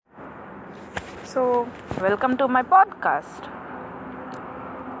So, welcome to my podcast.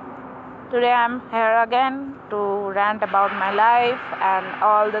 Today I'm here again to rant about my life and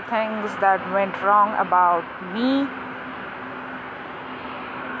all the things that went wrong about me.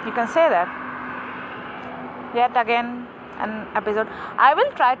 You can say that. Yet again, an episode. I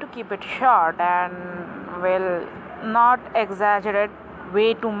will try to keep it short and will not exaggerate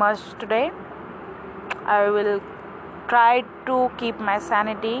way too much today. I will try to keep my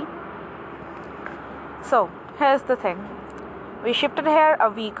sanity. So, here's the thing. We shifted here a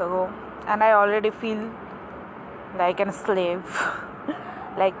week ago and I already feel like a slave.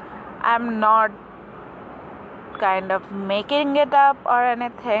 Like I'm not kind of making it up or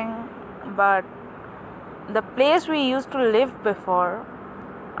anything, but the place we used to live before,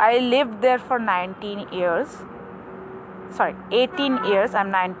 I lived there for 19 years. 18 years. I'm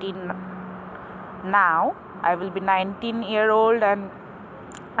 19 now. I will be 19-year-old and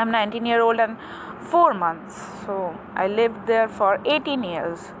I'm 19-year-old and 4 months. So I lived there for 18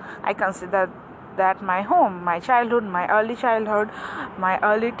 years. I consider that my home, my childhood, my early childhood, my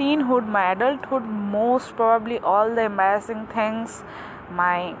early teenhood, my adulthood, most probably all the embarrassing things,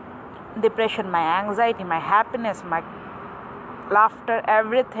 my depression, my anxiety, my happiness, my laughter,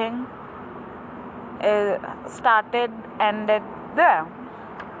 everything ended there.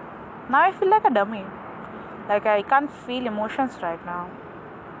 Now I feel like a dummy. Like I can't feel emotions right now.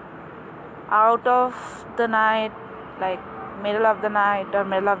 Out of the night, like middle of the night or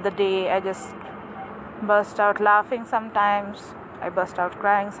middle of the day, I just burst out laughing sometimes. I burst out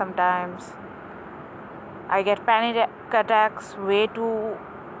crying sometimes. I get panic attacks way too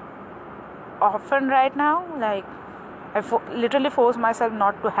often right now. Like I literally force myself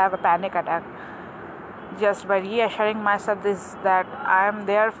not to have a panic attack just by reassuring myself that I am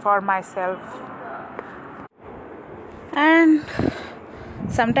there for myself. And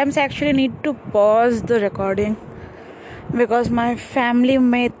sometimes I actually need to pause the recording because my family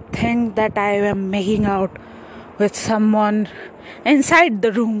may think that I am making out with someone inside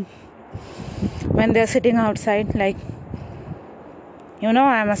the room when they're sitting outside. Like,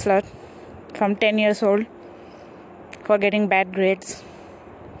 I'm a slut from 10 years old for getting bad grades.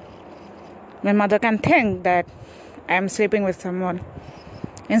 My mother can think that I'm sleeping with someone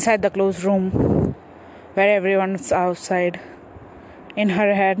inside the closed room where everyone's outside in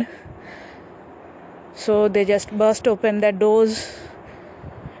her head. So they just burst open their doors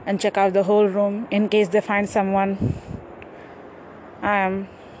and check out the whole room in case they find someone I am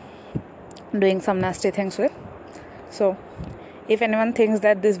doing some nasty things with. So if anyone thinks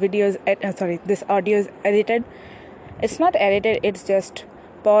that this audio is edited, it's not edited, it's just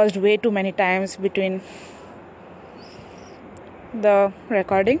paused way too many times between the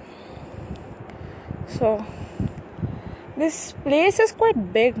recording. So this place is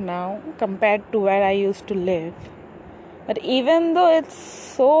quite big now compared to where I used to live. But even though it's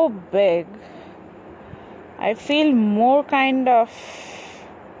so big, I feel more kind of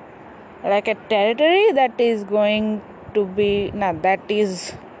like a territory that is won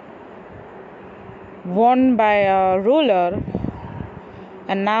by a ruler,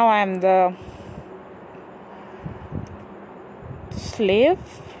 and now I'm the slave.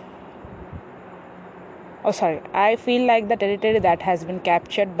 I feel like the territory that has been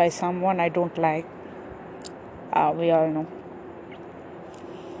captured by someone I don't like. We all know.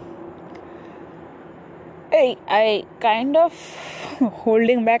 Hey, I kind of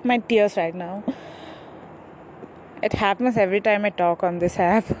holding back my tears right now. It happens every time I talk on this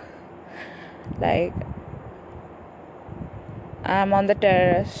app. Like, I'm on the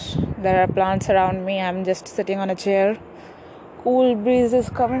terrace. There are plants around me. I'm just sitting on a chair. Cool breeze is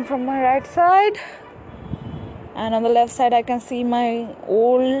coming from my right side. And on the left side, I can see my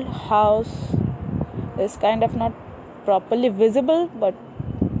old house. It's kind of not properly visible, but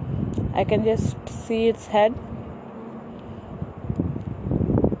I can just see its head.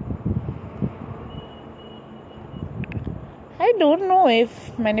 I don't know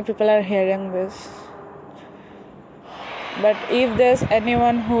if many people are hearing this, but if there's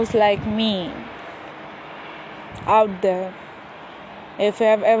anyone who's like me out there, if you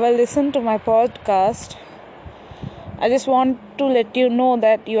have ever listened to my podcast, I just want to let you know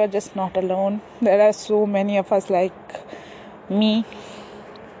that you are just not alone. There are so many of us like me,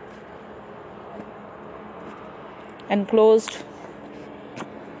 enclosed,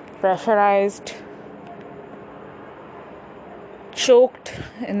 pressurized, choked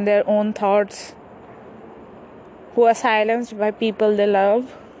in their own thoughts, who are silenced by people they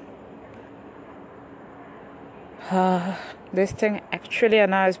love. This thing actually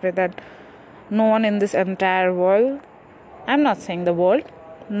annoys me that no one in this entire world, I'm not saying the world,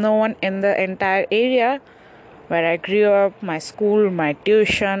 No one in the entire area where I grew up, my school, my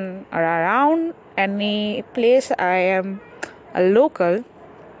tuition, or around any place I am a local,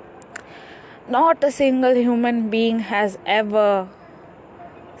 not a single human being has ever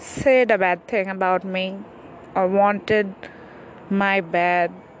said a bad thing about me or wanted my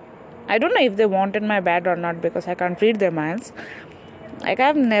bad. I don't know if they wanted my bad or not because I can't read their minds. Like,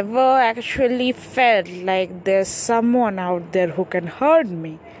 I've never actually felt like there's someone out there who can hurt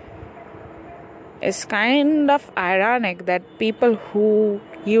me. It's kind of ironic that people who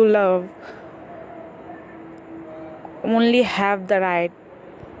you love only have the right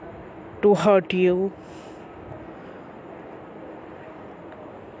to hurt you.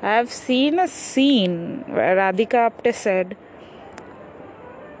 I've seen a scene where Radhika Apte said,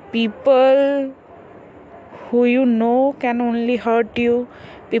 people who you know can only hurt you,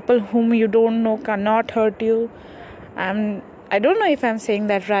 people whom you don't know cannot hurt you. I don't know if I'm saying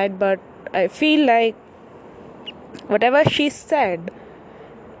that right, but I feel like whatever she said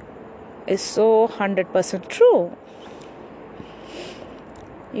is so 100% true.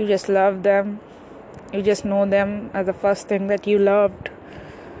 You just love them. You just know them as the first thing that you loved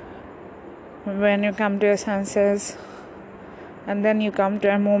when you come to your senses. And then you come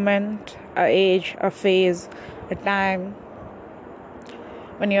to a moment, a age, a phase, a time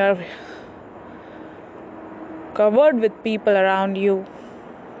when you're covered with people around you.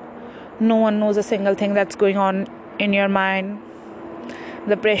 No one knows a single thing that's going on in your mind.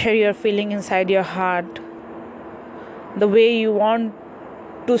 The pressure you're feeling inside your heart. The way you want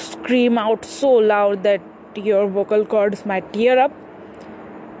to scream out so loud that your vocal cords might tear up.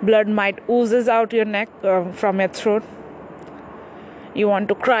 Blood might oozes out your neck from your throat. You want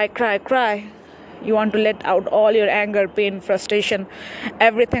to cry. You want to let out all your anger, pain, frustration,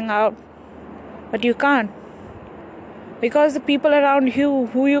 everything out. But you can't. Because the people around you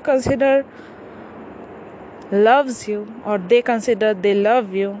who you consider loves you or they consider they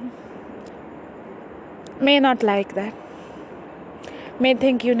love you may not like that. May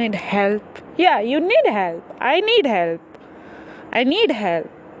think you need help. Yeah, you need help. I need help.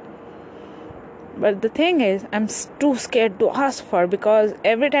 But the thing is, I'm too scared to ask for, because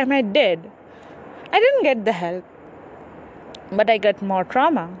every time I did, I didn't get the help. But I got more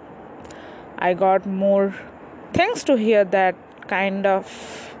trauma. I got more things to hear that kind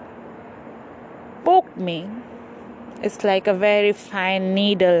of poked me. It's like a very fine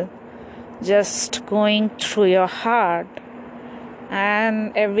needle just going through your heart.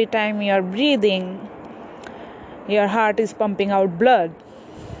 And every time you're breathing, your heart is pumping out blood.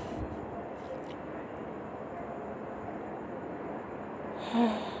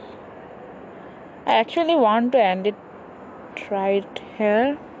 I actually want to end it right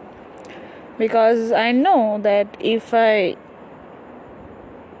here, because I know that if I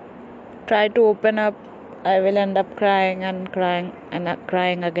try to open up, I will end up crying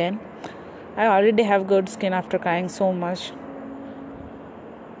again. I already have good skin after crying so much,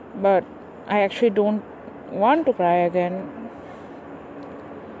 but I actually don't want to cry again.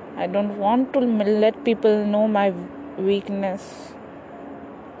 I don't want to let people know my weakness.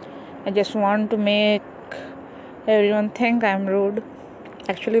 I just want to make everyone think I'm rude.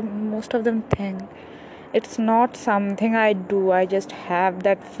 Actually, most of them think. It's not something I do. I just have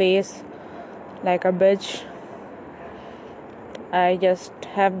that face like a bitch. I just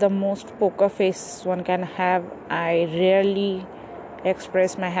have the most poker face one can have. I rarely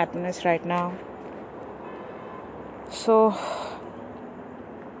express my happiness right now. So,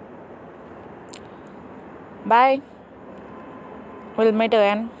 bye. We'll meet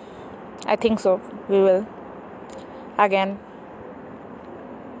again. I think so. We will. Again.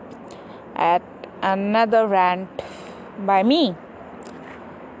 At another rant by me.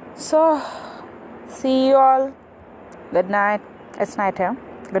 So, see you all. Good night. It's night here.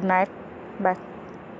 Good night. Bye.